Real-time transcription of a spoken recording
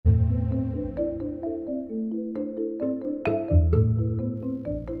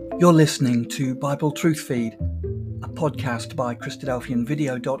You're listening to Bible Truth Feed, a podcast by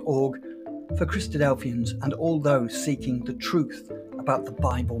Christadelphianvideo.org for Christadelphians and all those seeking the truth about the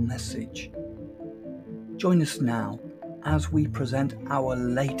Bible message. Join us now as we present our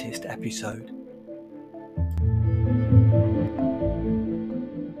latest episode.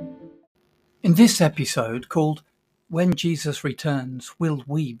 In this episode, called When Jesus Returns, Will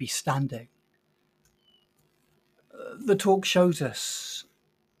We Be Standing? The talk shows us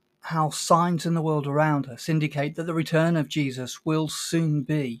how signs in the world around us indicate that the return of Jesus will soon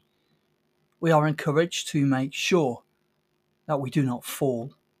be. We are encouraged to make sure that we do not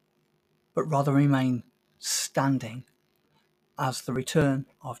fall, but rather remain standing as the return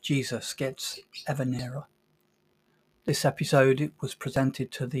of Jesus gets ever nearer. This episode was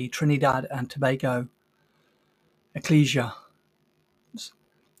presented to the Trinidad and Tobago Ecclesia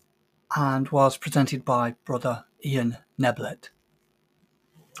and was presented by Brother Ian Neblett.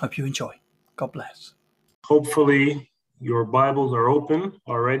 Hope you enjoy. God bless. Hopefully your Bibles are open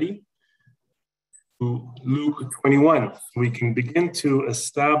already to Luke 21. We can begin to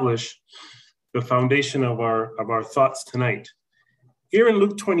establish the foundation of our thoughts tonight. Here in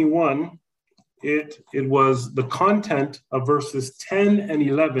Luke 21, it was the content of verses 10 and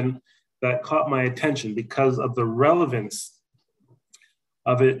 11 that caught my attention because of the relevance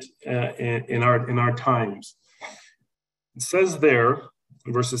of it in our times. It says there,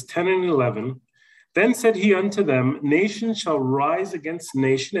 verses 10 and 11, "Then said he unto them, Nation shall rise against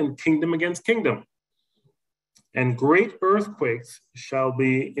nation, and kingdom against kingdom. And great earthquakes shall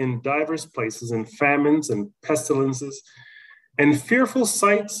be in divers places, and famines and pestilences, and fearful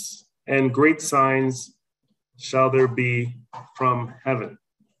sights and great signs shall there be from heaven."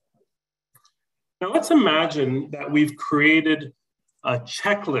 Now let's imagine that we've created a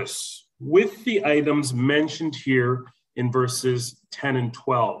checklist with the items mentioned here in verses 10 and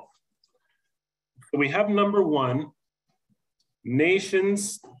 12. So we have number one,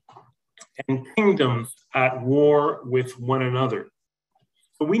 nations and kingdoms at war with one another.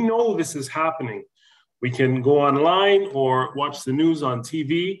 So we know this is happening. We can go online or watch the news on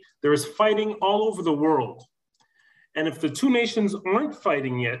TV. There is fighting all over the world. And if the two nations aren't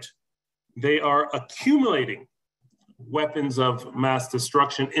fighting yet, they are accumulating weapons of mass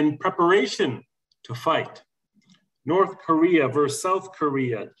destruction in preparation to fight. North Korea versus South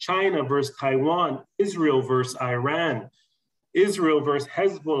Korea, China versus Taiwan, Israel versus Iran, Israel versus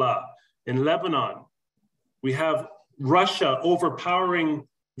Hezbollah in Lebanon. We have Russia overpowering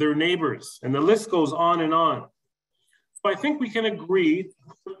their neighbors, and the list goes on and on. So I think we can agree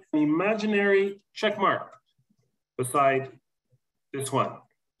an imaginary check mark beside this one.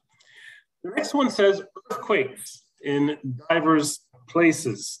 The next one says earthquakes in diverse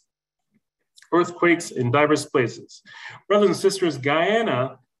places. Earthquakes in diverse places. Brothers and sisters,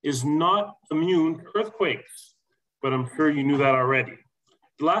 Guyana is not immune to earthquakes, but I'm sure you knew that already.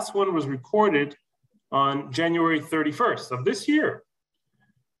 The last one was recorded on January 31st of this year.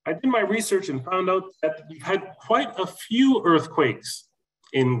 I did my research and found out that we've had quite a few earthquakes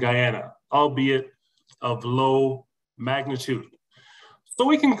in Guyana, albeit of low magnitude. So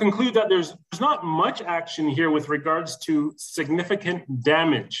we can conclude that there's not much action here with regards to significant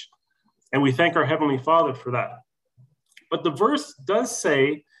damage. And we thank our Heavenly Father for that. But the verse does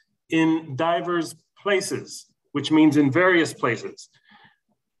say in divers places, which means in various places.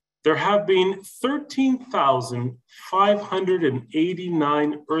 There have been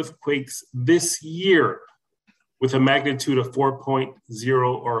 13,589 earthquakes this year with a magnitude of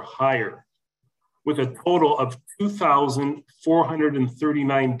 4.0 or higher, with a total of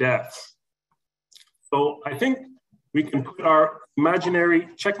 2,439 deaths. So I think we can put our imaginary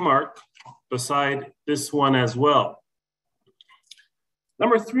check mark beside this one as well.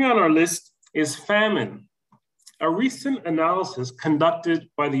 Number 3 on our list is famine. A recent analysis conducted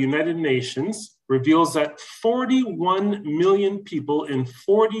by the United Nations reveals that 41 million people in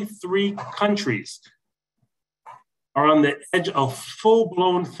 43 countries are on the edge of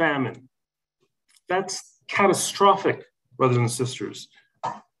full-blown famine. That's catastrophic, brothers and sisters.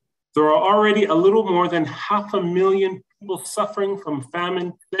 There are already a little more than 500,000 people suffering from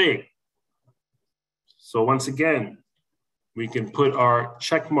famine today. So once again, we can put our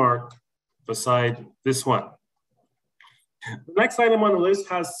check mark beside this one. The next item on the list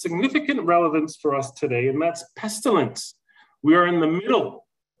has significant relevance for us today, and that's pestilence. We are in the middle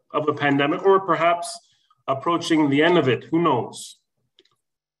of a pandemic, or perhaps approaching the end of it, who knows?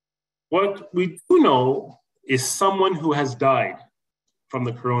 What we do know is someone who has died from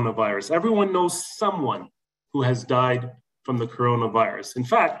the coronavirus. Everyone knows someone who has died from the coronavirus. In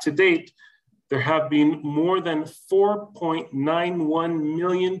fact, to date, there have been more than 4.91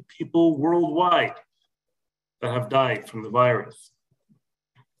 million people worldwide that have died from the virus.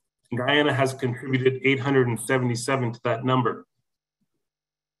 Guyana has contributed 877 to that number,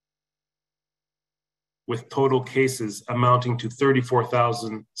 with total cases amounting to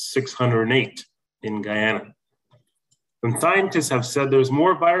 34,608 in Guyana. And scientists have said there's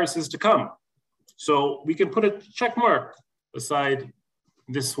more viruses to come. So we can put a check mark beside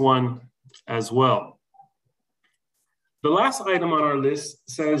this one as well. The last item on our list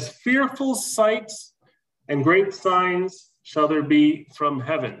says, fearful sights and great signs shall there be from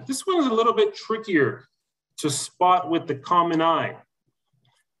heaven. This one is a little bit trickier to spot with the common eye.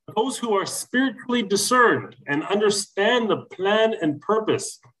 Those who are spiritually discerned and understand the plan and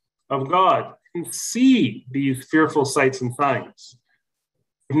purpose of God can see these fearful sights and signs.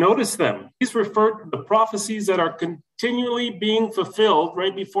 Notice them. These refer to the prophecies that are continually being fulfilled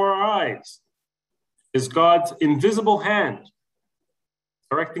right before our eyes. Is God's invisible hand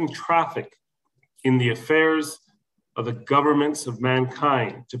directing traffic in the affairs of the governments of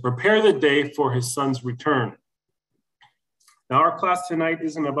mankind to prepare the day for his son's return. Now, our class tonight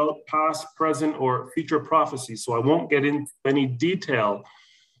isn't about past, present, or future prophecy, so I won't get into any detail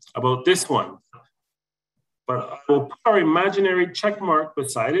about this one. But I will put our imaginary check mark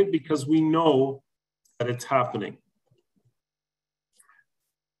beside it because we know that it's happening.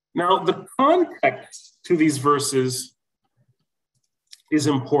 Now, the context to these verses is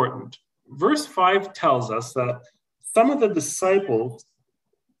important. Verse 5 tells us that some of the disciples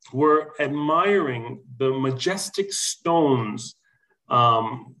were admiring the majestic stones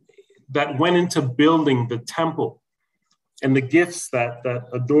that went into building the temple and the gifts that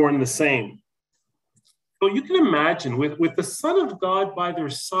adorn the same. So you can imagine with the Son of God by their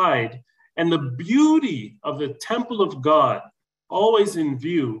side and the beauty of the temple of God always in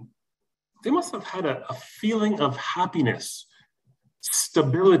view, they must have had a feeling of happiness,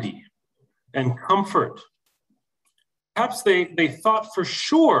 stability, and comfort. Perhaps they thought for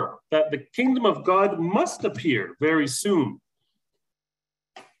sure that the kingdom of God must appear very soon.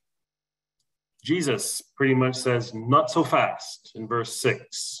 Jesus pretty much says, not so fast in verse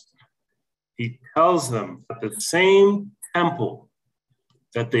 6. He tells them that the same temple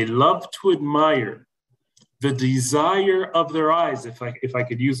that they love to admire, the desire of their eyes, if I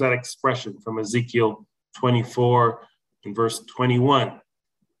could use that expression from Ezekiel 24 and verse 21,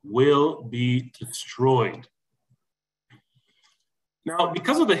 will be destroyed. Now,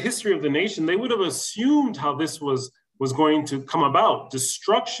 because of the history of the nation, they would have assumed how this was going to come about.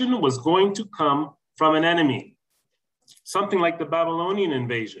 Destruction was going to come from an enemy, something like the Babylonian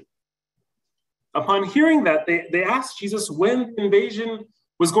invasion. Upon hearing that, they asked Jesus when the invasion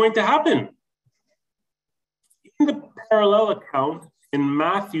was going to happen. In the parallel account in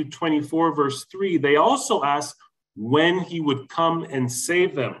Matthew 24, verse 3, they also asked when he would come and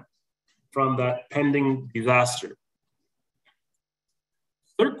save them from that pending disaster.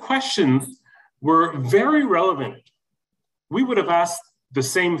 Their questions were very relevant. We would have asked the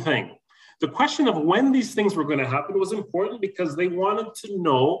same thing. The question of when these things were going to happen was important because they wanted to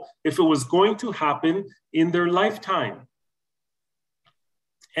know if it was going to happen in their lifetime.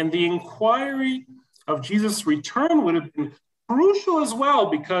 And the inquiry of Jesus' return would have been crucial as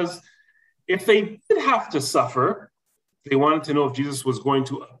well, because if they did have to suffer, they wanted to know if Jesus was going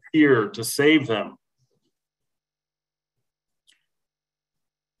to appear to save them.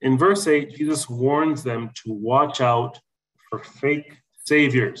 In verse 8, Jesus warns them to watch out for fake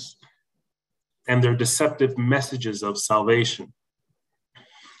saviors and their deceptive messages of salvation.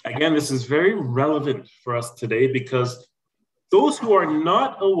 Again, this is very relevant for us today because those who are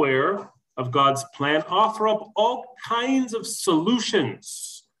not aware of God's plan offer up all kinds of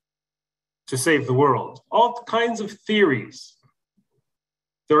solutions to save the world, all kinds of theories.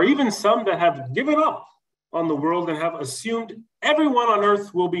 There are even some that have given up on the world and have assumed everyone on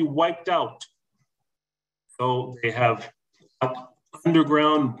earth will be wiped out. So they have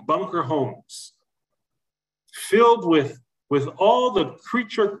underground bunker homes filled with all the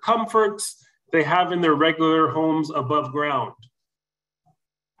creature comforts they have in their regular homes above ground.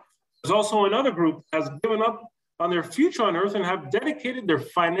 There's also another group that has given up on their future on earth and have dedicated their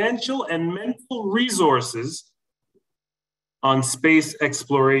financial and mental resources on space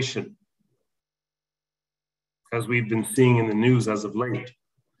exploration, as we've been seeing in the news as of late.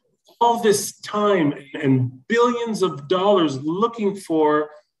 All this time and billions of dollars looking for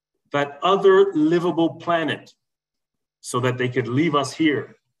that other livable planet so that they could leave us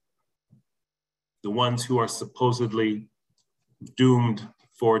here, the ones who are supposedly doomed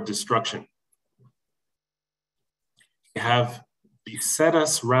for destruction. They have beset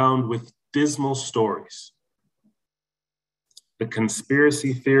us round with dismal stories. The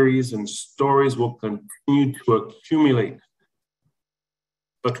conspiracy theories and stories will continue to accumulate.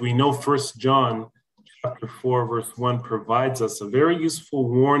 But we know 1 John chapter 4, verse 1 provides us a very useful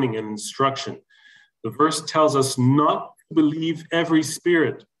warning and instruction. The verse tells us not to believe every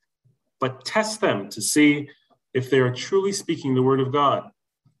spirit, but test them to see if they are truly speaking the word of God.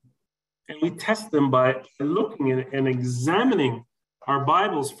 And we test them by looking and examining our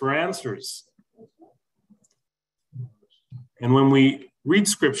Bibles for answers. And when we read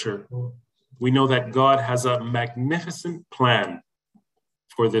scripture, we know that God has a magnificent plan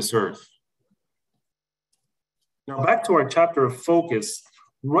for this earth. Now back to our chapter of focus,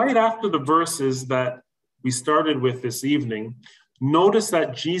 right after the verses that we started with this evening, notice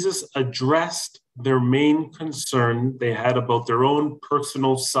that Jesus addressed their main concern they had about their own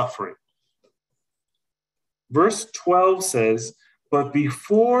personal suffering. Verse 12 says, but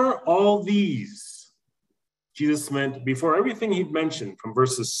before all these, Jesus meant before everything he'd mentioned from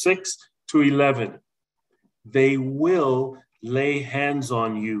verses 6 to 11, they will lay hands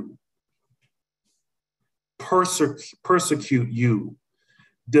on you, persecute you,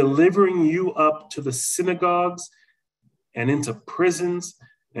 delivering you up to the synagogues and into prisons,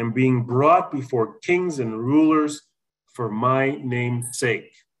 and being brought before kings and rulers for my name's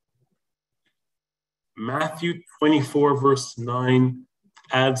sake. Matthew 24, verse 9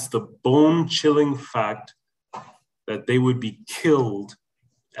 adds the bone-chilling fact that they would be killed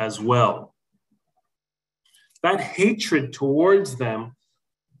as well. That hatred towards them,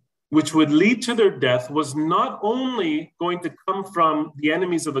 which would lead to their death, was not only going to come from the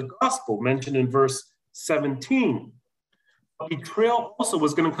enemies of the gospel mentioned in verse 17, but betrayal also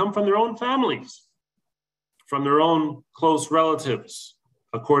was going to come from their own families, from their own close relatives,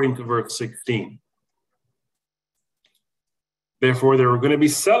 according to verse 16. Therefore, there were going to be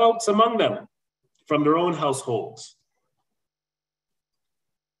sellouts among them from their own households.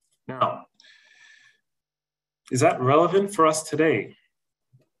 Now, is that relevant for us today?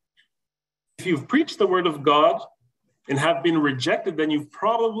 If you've preached the word of God and have been rejected, then you've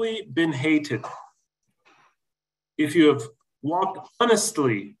probably been hated. If you have walked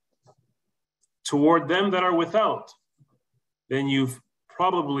honestly toward them that are without, then you've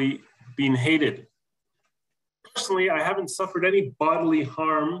probably been hated. Personally, I haven't suffered any bodily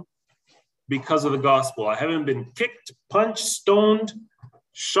harm because of the gospel. I haven't been kicked, punched, stoned,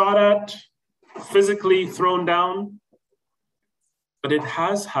 shot at, physically thrown down. But it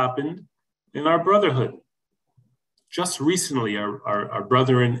has happened in our brotherhood. Just recently, our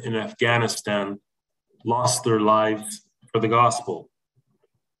brethren in Afghanistan lost their lives for the gospel.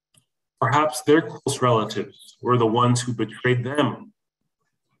 Perhaps their close relatives were the ones who betrayed them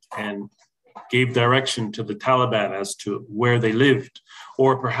and gave direction to the Taliban as to where they lived.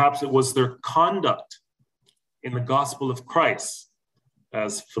 Or perhaps it was their conduct in the gospel of Christ,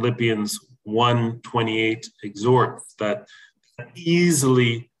 as Philippians 1:28 exhorts, that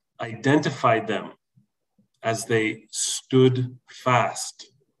easily identified them as they stood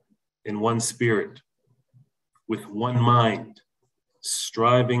fast in one spirit, with one mind,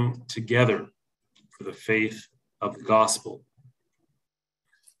 striving together for the faith of the gospel.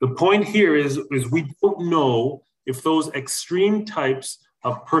 The point here is we don't know if those extreme types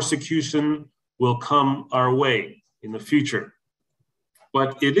of persecution will come our way in the future.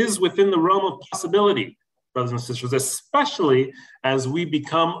 But it is within the realm of possibility, brothers and sisters, especially as we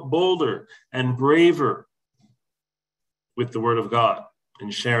become bolder and braver with the word of God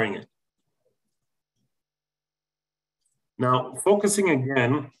and sharing it. Now, focusing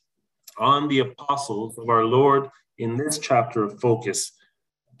again on the apostles of our Lord in this chapter of focus,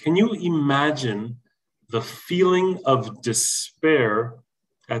 can you imagine the feeling of despair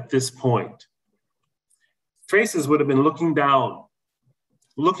at this point? Faces would have been looking down,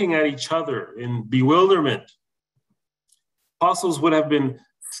 looking at each other in bewilderment. Apostles would have been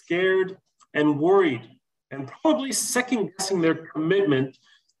scared and worried and probably second-guessing their commitment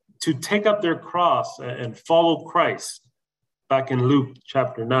to take up their cross and follow Christ back in Luke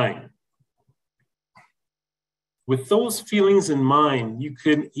chapter 9. With those feelings in mind, you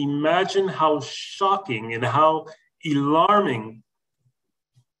can imagine how shocking and how alarming,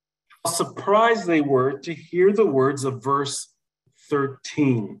 how surprised they were to hear the words of verse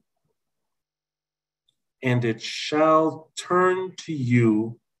 13. And it shall turn to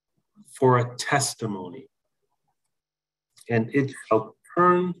you for a testimony. And it shall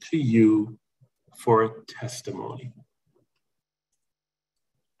turn to you for a testimony.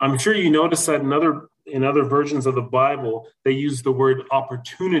 I'm sure you notice that in other versions of the Bible, they use the word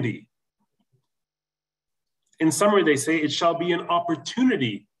opportunity. In summary, they say, it shall be an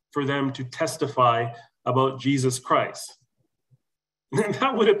opportunity for them to testify about Jesus Christ.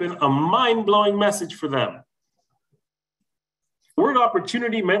 That would have been a mind-blowing message for them. The word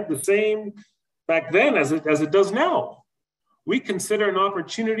opportunity meant the same back then as it does now. We consider an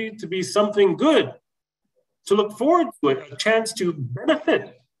opportunity to be something good, to look forward to it, a chance to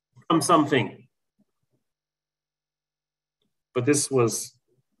benefit from something. But this was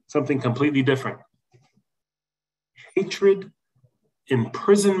something completely different. Hatred,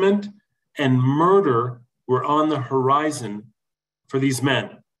 imprisonment, and murder were on the horizon for these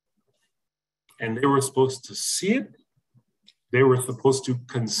men. And they were supposed to see it. They were supposed to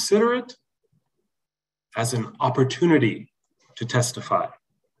consider it as an opportunity to testify.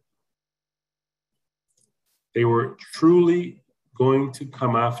 They were truly going to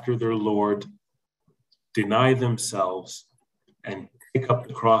come after their Lord, deny themselves, and pick up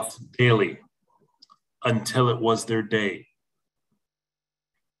the cross daily until it was their day.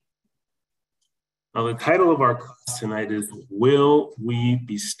 Now, the title of our class tonight is, Will We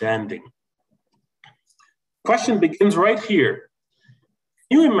Be Standing? The question begins right here.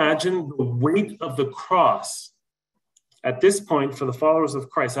 Can you imagine the weight of the cross at this point for the followers of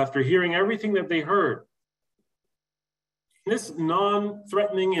Christ after hearing everything that they heard? In this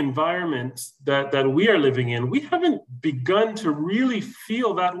non-threatening environment that we are living in, we haven't begun to really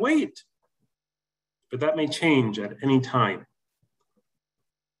feel that weight. But that may change at any time.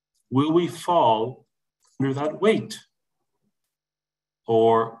 Will we fall under that weight?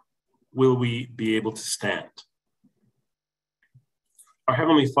 Or will we be able to stand? Our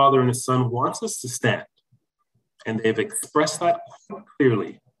Heavenly Father and His Son wants us to stand, and they've expressed that quite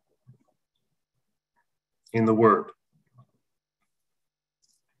clearly in the Word.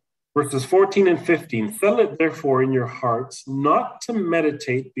 Verses 14 and 15, settle it therefore in your hearts not to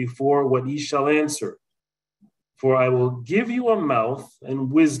meditate before what ye shall answer. For I will give you a mouth and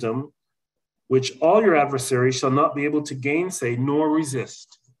wisdom, which all your adversaries shall not be able to gainsay nor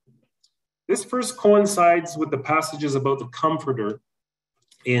resist. This verse coincides with the passages about the Comforter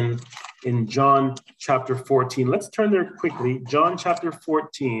in John chapter 14. Let's turn there quickly, John chapter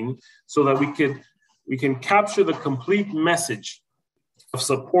 14, so that we can capture the complete message of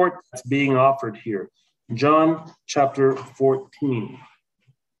support that's being offered here. John chapter 14.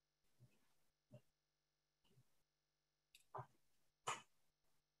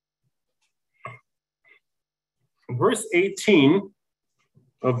 Verse 18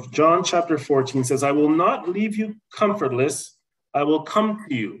 of John chapter 14 says, I will not leave you comfortless, I will come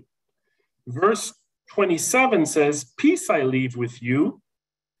to you. Verse 27 says, peace I leave with you,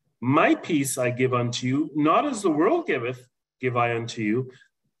 my peace I give unto you, not as the world giveth, give I unto you.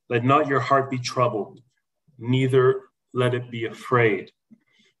 Let not your heart be troubled, neither let it be afraid.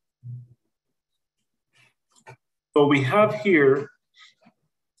 So we have here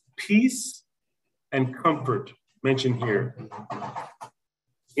peace and comfort mentioned here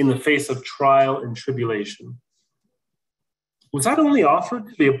in the face of trial and tribulation. Was that only offered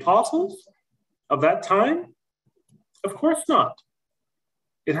to the apostles of that time? Of course not.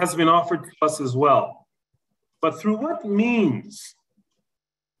 It has been offered to us as well. But through what means?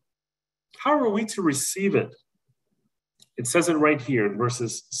 How are we to receive it? It says it right here in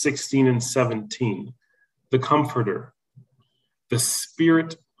verses 16 and 17. The Comforter, the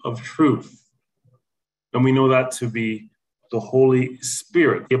Spirit of truth. And we know that to be the Holy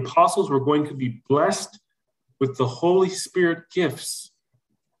Spirit. The apostles were going to be blessed with the Holy Spirit gifts.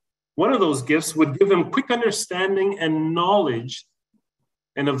 One of those gifts would give them quick understanding and knowledge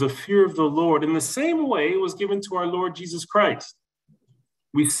and of the fear of the Lord in the same way it was given to our Lord Jesus Christ.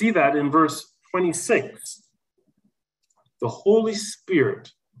 We see that in verse 26. The Holy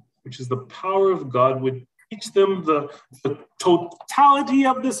Spirit, which is the power of God, would teach them the totality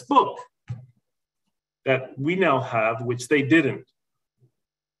of this book that we now have, which they didn't.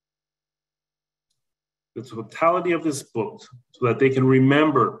 The totality of this book, so that they can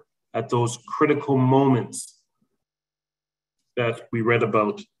remember at those critical moments that we read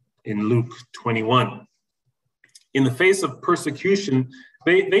about in Luke 21. In the face of persecution,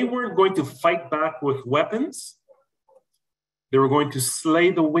 they weren't going to fight back with weapons. They were going to slay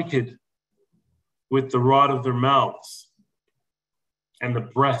the wicked with the rod of their mouths and the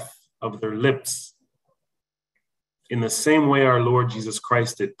breath of their lips. In the same way our Lord Jesus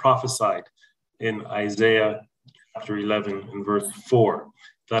Christ did, prophesied in Isaiah chapter 11 and verse 4.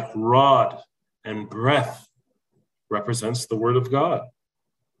 That rod and breath represents the word of God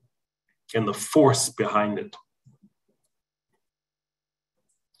and the force behind it.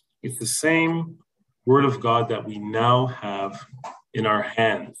 It's the same word of God that we now have in our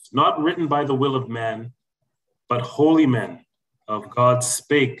hands, not written by the will of man, but holy men of God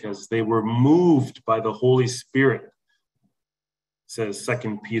spake as they were moved by the Holy Spirit, says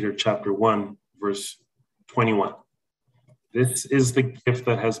 2 Peter chapter 1, verse 21. This is the gift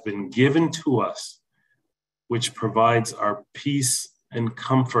that has been given to us, which provides our peace and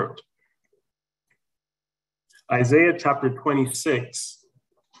comfort. Isaiah chapter 26,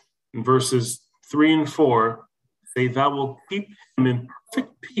 verses 3 and 4 say, "Thou wilt keep him in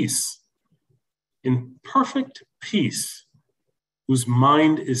perfect peace, whose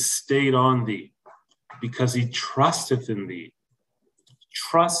mind is stayed on thee, because he trusteth in thee.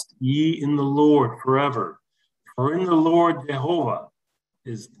 Trust ye in the Lord forever, for in the Lord Jehovah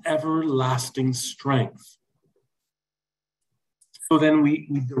is everlasting strength." So then we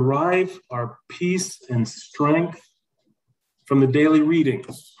derive our peace and strength from the daily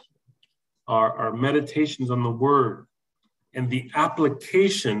readings, our meditations on the word, and the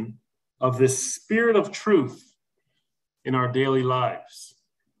application of this spirit of truth in our daily lives.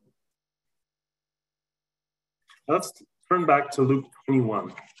 Let's turn back to Luke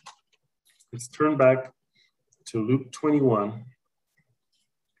 21. Let's turn back to Luke 21.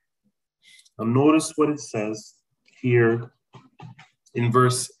 Now notice what it says here in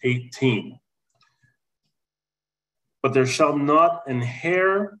verse 18. "But there shall not an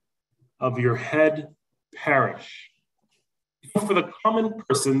hair of your head perish." For the common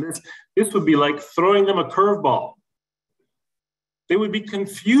person, this would be like throwing them a curveball. They would be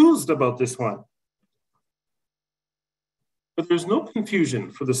confused about this one. But there's no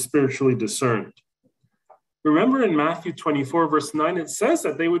confusion for the spiritually discerned. Remember in Matthew 24, verse 9, it says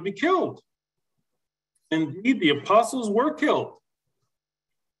that they would be killed. Indeed, the apostles were killed.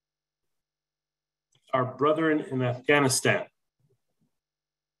 Our brethren in Afghanistan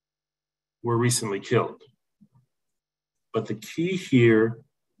were recently killed. But the key here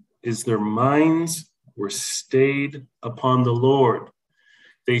is their minds were stayed upon the Lord.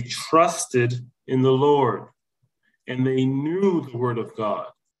 They trusted in the Lord, and they knew the word of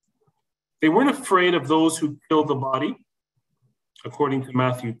God. They weren't afraid of those who killed the body, according to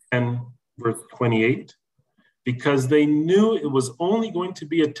Matthew 10, verse 28, because they knew it was only going to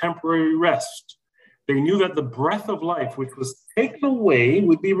be a temporary rest. They knew that the breath of life, which was taken away,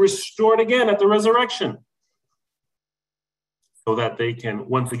 would be restored again at the resurrection, so that they can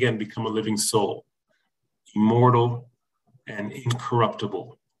once again become a living soul, immortal and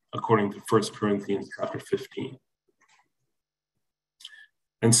incorruptible, according to 1 Corinthians chapter 15.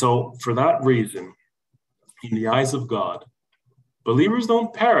 And so for that reason, in the eyes of God, believers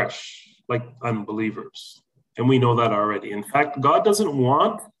don't perish like unbelievers. And we know that already. In fact, God doesn't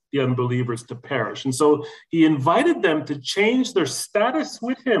want the unbelievers to perish. And so he invited them to change their status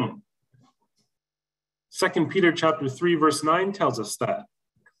with him. 2 Peter chapter 3, verse 9 tells us that.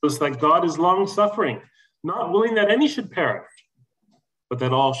 It's that God is long-suffering, not willing that any should perish, but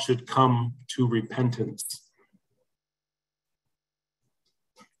that all should come to repentance.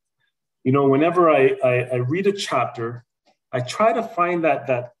 You know, whenever I read a chapter, I try to find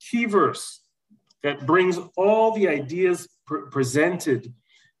that key verse that brings all the ideas presented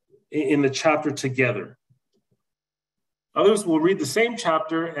in the chapter together. Others will read the same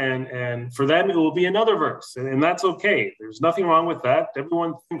chapter, and for them, it will be another verse, and that's okay. There's nothing wrong with that.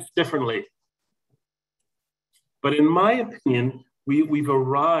 Everyone thinks differently. But in my opinion, we've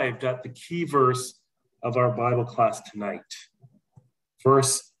arrived at the key verse of our Bible class tonight.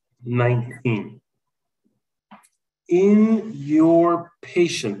 Verse 19. "In your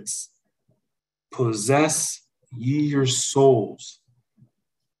patience, possess ye your souls."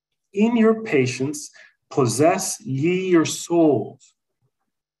 In your patience, possess ye your souls.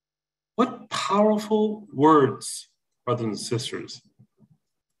 What powerful words, brothers and sisters.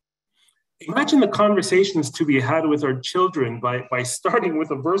 Imagine the conversations to be had with our children by starting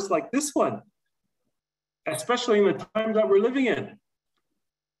with a verse like this one, especially in the times that we're living in.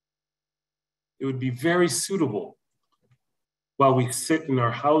 It would be very suitable while we sit in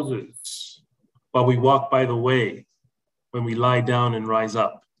our houses, while we walk by the way, when we lie down and rise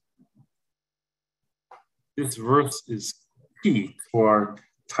up. This verse is key to our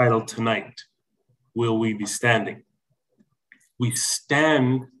title tonight, Will We Be Standing? We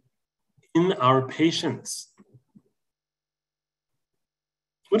stand in our patience.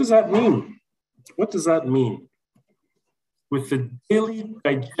 What does that mean? What does that mean? With the daily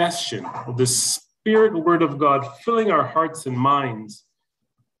digestion of the Spirit Word of God filling our hearts and minds,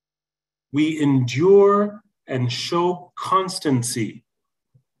 we endure and show constancy.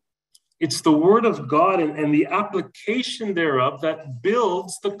 It's the Word of God and the application thereof that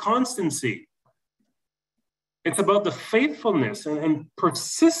builds the constancy. It's about the faithfulness and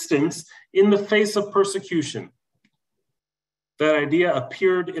persistence in the face of persecution. That idea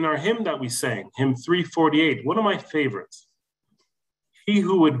appeared in our hymn that we sang, hymn 348, one of my favorites. He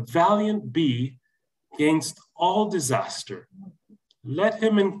who would valiant be against all disaster, let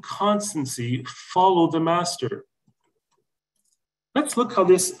him in constancy follow the master. Let's look how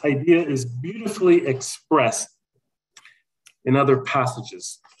this idea is beautifully expressed in other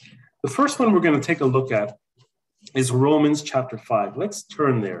passages. The first one we're going to take a look at is Romans chapter 5. Let's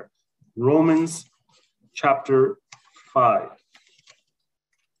turn there. Romans chapter 5.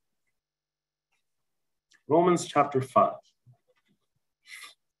 Romans chapter 5.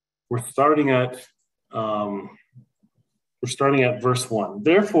 We're starting at verse 1.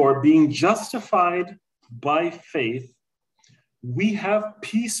 Therefore, being justified by faith, we have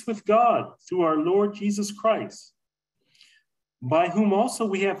peace with God through our Lord Jesus Christ, by whom also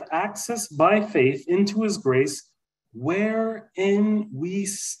we have access by faith into his grace, wherein we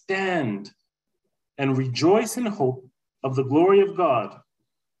stand and rejoice in hope of the glory of God.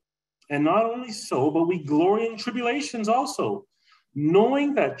 And not only so, but we glory in tribulations also,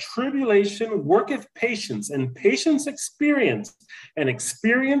 knowing that tribulation worketh patience, and patience experience, and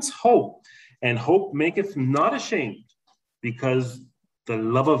experience hope, and hope maketh not ashamed, because the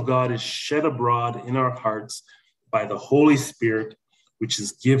love of God is shed abroad in our hearts by the Holy Spirit, which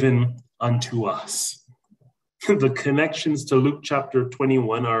is given unto us. The connections to Luke chapter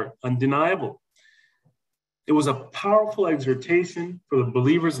 21 are undeniable. It was a powerful exhortation for the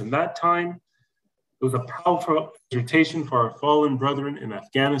believers in that time. It was a powerful exhortation for our fallen brethren in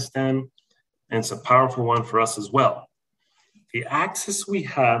Afghanistan, and it's a powerful one for us as well. The access we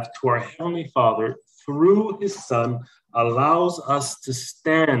have to our Heavenly Father through his Son allows us to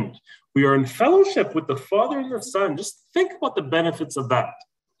stand. We are in fellowship with the Father and the Son. Just think about the benefits of that.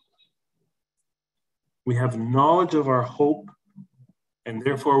 We have knowledge of our hope, and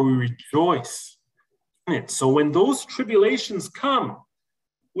therefore we rejoice in it. So when those tribulations come,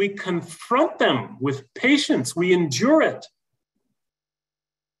 we confront them with patience. We endure it.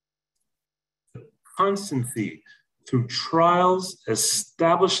 Constancy through trials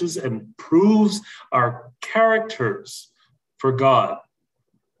establishes and proves our characters for God.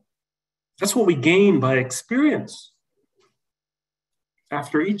 That's what we gain by experience.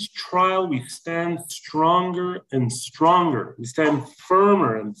 After each trial, we stand stronger and stronger. We stand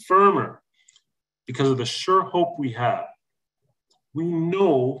firmer and firmer because of the sure hope we have. We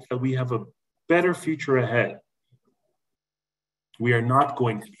know that we have a better future ahead. We are not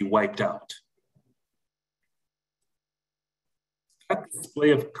going to be wiped out. That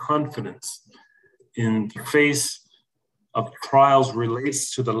display of confidence in the face of trials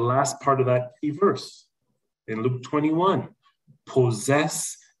relates to the last part of that key verse in Luke 21.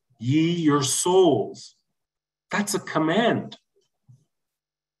 Possess ye your souls. That's a command.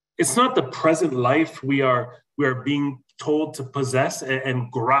 It's not the present life we are being told to possess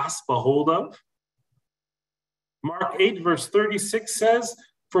and grasp a hold of. Mark 8 verse 36 says,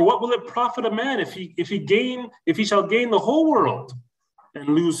 for what will it profit a man if he shall gain the whole world and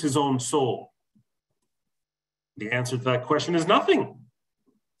lose his own soul? The answer to that question is nothing.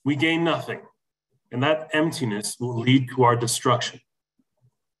 We gain nothing. And that emptiness will lead to our destruction.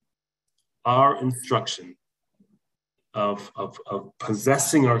 Our instruction of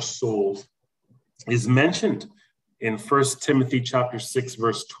possessing our souls is mentioned in 1 Timothy chapter 6,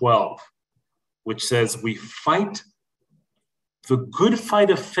 verse 12, which says, we fight the good fight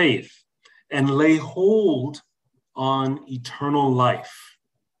of faith and lay hold on eternal life.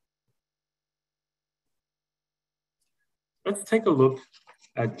 Let's take a look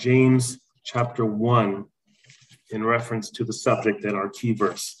at James chapter 1 in reference to the subject and our key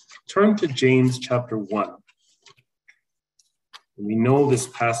verse. Turn to James chapter 1. We know this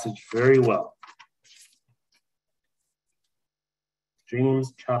passage very well.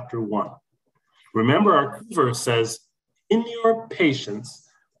 James chapter 1. Remember, our key verse says, in your patience,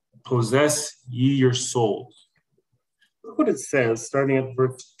 possess ye your souls. Look what it says, starting at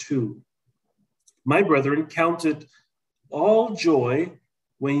verse 2. My brethren, count it all joy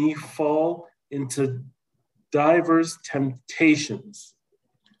when ye fall into divers temptations,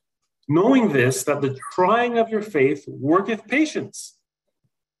 knowing this, that the trying of your faith worketh patience.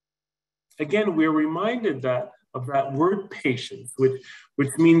 Again, we're reminded of that word patience,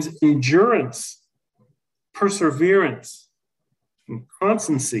 which means endurance, perseverance, and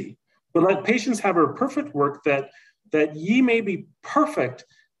constancy. But let patience have her perfect work, that ye may be perfect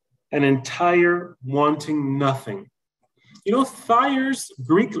and entire, wanting nothing. You know, Thayer's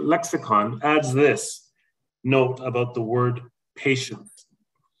Greek lexicon adds this note about the word patience.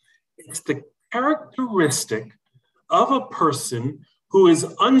 It's the characteristic of a person who is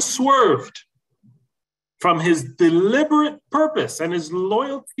unswerved from his deliberate purpose and his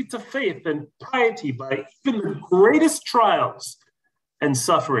loyalty to faith and piety by even the greatest trials and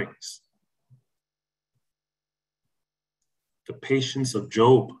sufferings. The patience of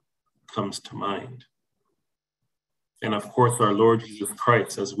Job comes to mind. And of course, our Lord Jesus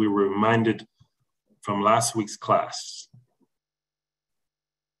Christ, as we were reminded from last week's class.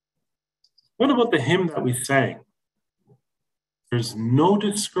 What about the hymn that we sang? There's no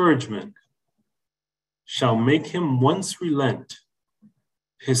discouragement shall make him once relent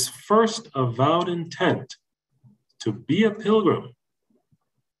his first avowed intent to be a pilgrim.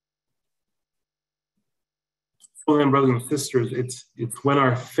 So then, brothers and sisters, it's when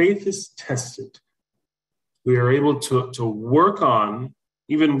our faith is tested, we are able to work on,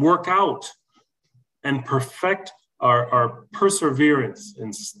 even work out, and perfect our perseverance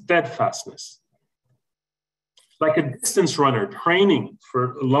and steadfastness. Like a distance runner training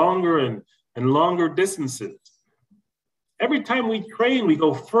for longer and longer distances. Every time we train, we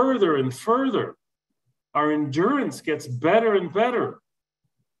go further and further. Our endurance gets better and better.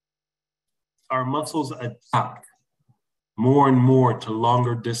 Our muscles adapt more and more to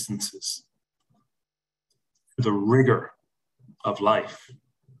longer distances, to the rigor of life.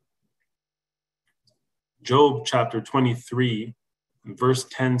 Job chapter 23, verse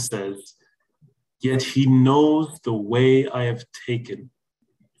 10 says, "Yet he knows the way I have taken.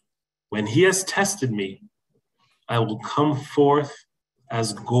 When he has tested me, I will come forth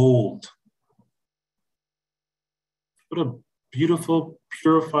as gold." What a beautiful,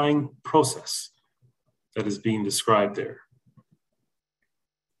 purifying process that is being described there.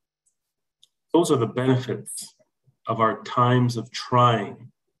 Those are the benefits of our times of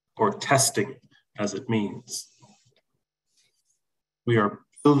trying or testing, as it means. We are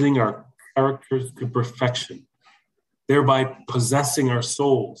building our characters to perfection, thereby possessing our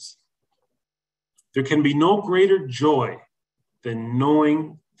souls. There can be no greater joy than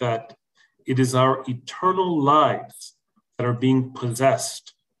knowing that it is our eternal lives that are being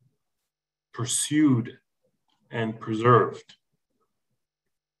possessed, pursued, and preserved.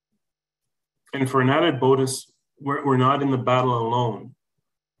 And for an added bonus, we're not in the battle alone.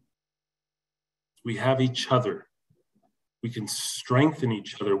 We have each other. We can strengthen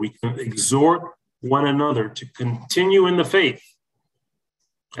each other. We can exhort one another to continue in the faith,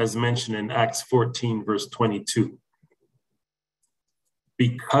 as mentioned in Acts 14, verse 22.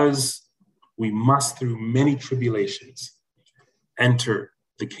 Because we must, through many tribulations, enter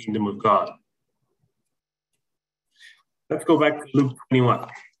the kingdom of God. Let's go back to Luke 21.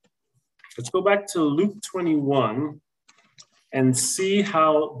 Let's go back to Luke 21 and see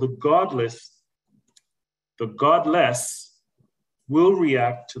how the godless will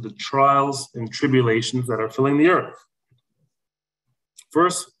react to the trials and tribulations that are filling the earth.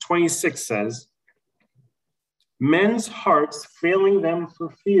 Verse 26 says, "Men's hearts failing them for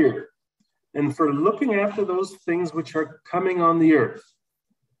fear, and for looking after those things which are coming on the earth,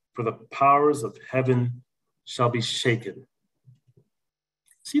 for the powers of heaven shall be shaken."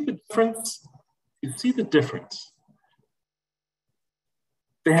 See the difference? You see the difference.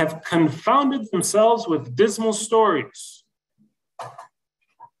 They have confounded themselves with dismal stories.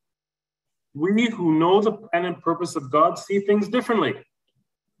 We who know the plan and purpose of God see things differently.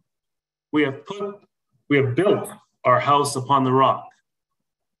 We have built our house upon the rock,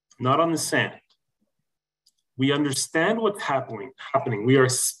 not on the sand. We understand what's happening. We are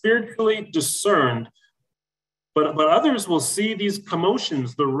spiritually discerned, but others will see these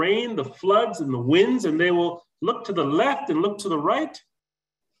commotions, the rain, the floods, and the winds, and they will look to the left and look to the right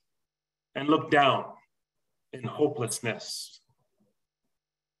and look down in hopelessness.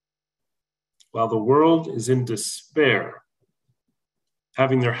 While the world is in despair,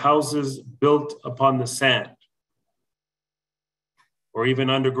 having their houses built upon the sand, or even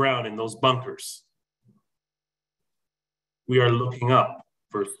underground in those bunkers. We are looking up,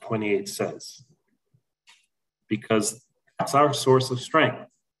 verse 28 says, because that's our source of strength.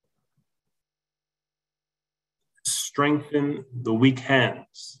 Strengthen the weak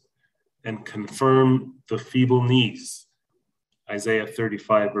hands and confirm the feeble knees. Isaiah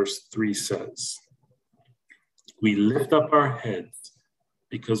 35 verse 3 says, we lift up our heads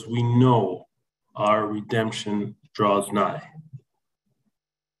because we know our redemption draws nigh.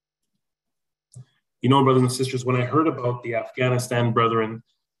 You know, brothers and sisters, when I heard about the Afghanistan brethren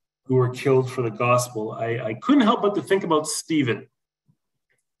who were killed for the gospel, I couldn't help but to think about Stephen.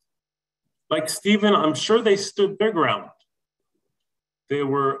 Like Stephen, I'm sure they stood their ground. They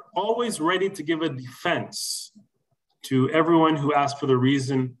were always ready to give a defense to everyone who asked for the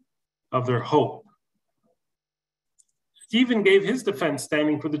reason of their hope. Stephen gave his defense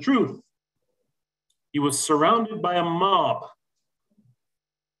standing for the truth. He was surrounded by a mob.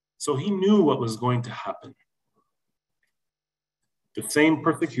 So he knew what was going to happen. The same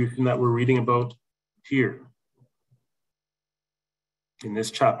persecution that we're reading about here in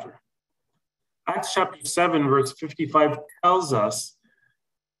this chapter. Acts chapter 7, verse 55 tells us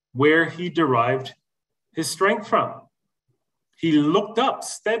where he derived his strength from. He looked up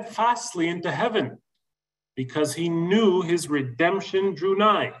steadfastly into heaven because he knew his redemption drew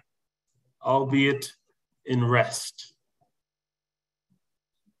nigh, albeit in rest.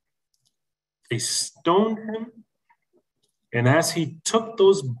 They stoned him, and as he took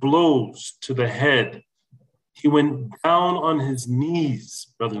those blows to the head, he went down on his knees,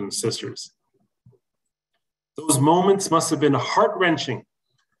 brothers and sisters. Those moments must have been heart-wrenching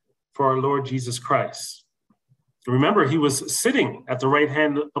for our Lord Jesus Christ. Remember, he was sitting at the right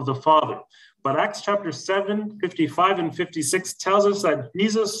hand of the Father. But Acts chapter 7, 55 and 56 tells us that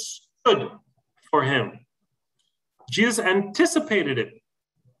Jesus stood for him. Jesus anticipated it.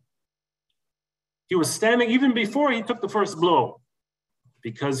 He was standing even before he took the first blow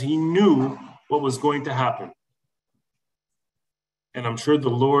because he knew what was going to happen. And I'm sure the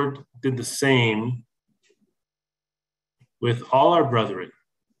Lord did the same with all our brethren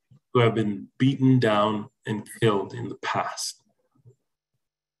who have been beaten down and killed in the past.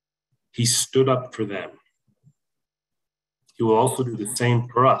 He stood up for them. He will also do the same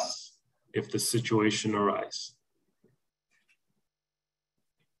for us if the situation arises.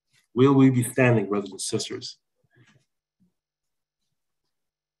 Will we be standing, brothers and sisters?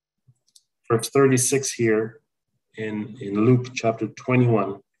 Verse 36 here in Luke chapter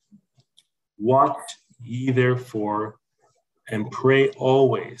 21. Watch ye therefore and pray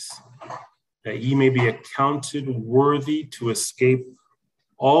always, that ye may be accounted worthy to escape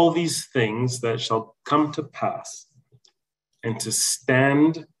all these things that shall come to pass, and to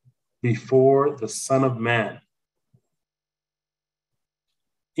stand before the Son of Man.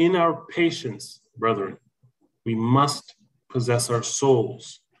 In our patience, brethren, we must possess our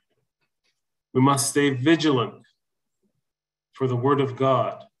souls. We must stay vigilant for the word of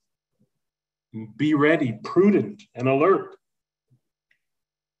God. Be ready, prudent, and alert.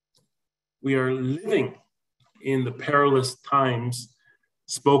 We are living in the perilous times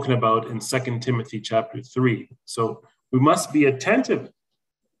spoken about in 2 Timothy chapter 3. So we must be attentive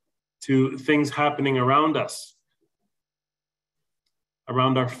to things happening around us,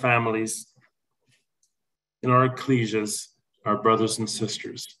 around our families, in our ecclesias, our brothers and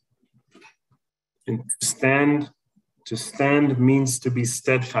sisters. And to stand means to be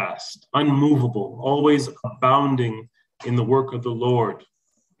steadfast, unmovable, always abounding in the work of the Lord.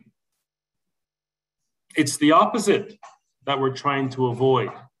 It's the opposite that we're trying to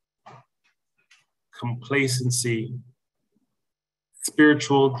avoid. Complacency,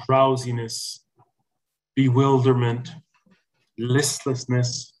 spiritual drowsiness, bewilderment,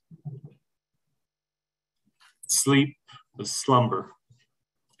 listlessness, sleep, the slumber,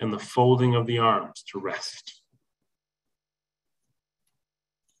 and the folding of the arms to rest.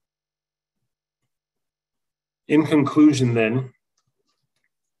 In conclusion, then,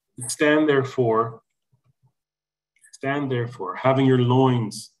 stand therefore, having your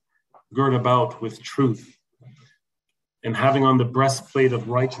loins girt about with truth, and having on the breastplate of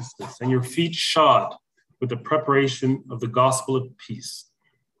righteousness, and your feet shod with the preparation of the gospel of peace.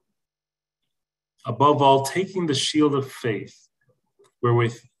 Above all, taking the shield of faith,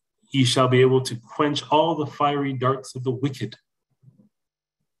 wherewith ye shall be able to quench all the fiery darts of the wicked,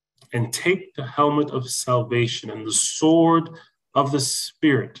 and take the helmet of salvation and the sword of the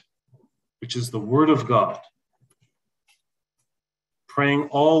Spirit, which is the word of God, praying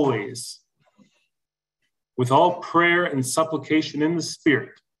always with all prayer and supplication in the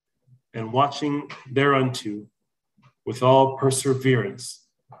Spirit, and watching thereunto with all perseverance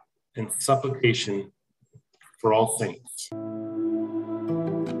and supplication for all saints.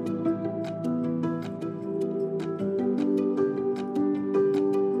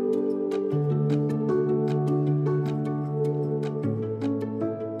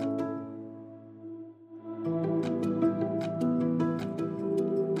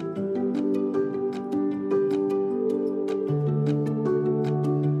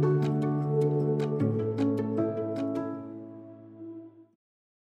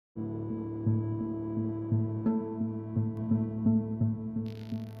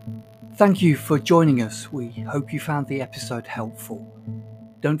 Thank you for joining us. We hope you found the episode helpful.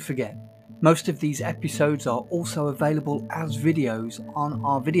 Don't forget, most of these episodes are also available as videos on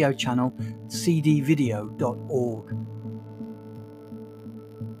our video channel, cdvideo.org.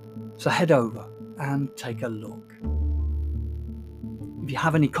 So head over and take a look. If If you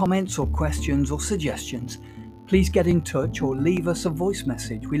have any comments or questions or suggestions, please get in touch or leave us a voice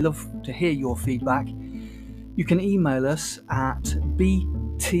message. We love to hear your feedback. You can email us at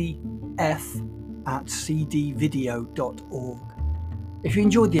btf@cdvideo.org. If you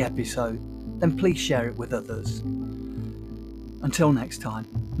enjoyed the episode, then please share it with others. Until next time,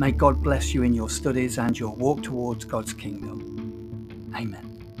 may God bless you in your studies and your walk towards God's kingdom. Amen.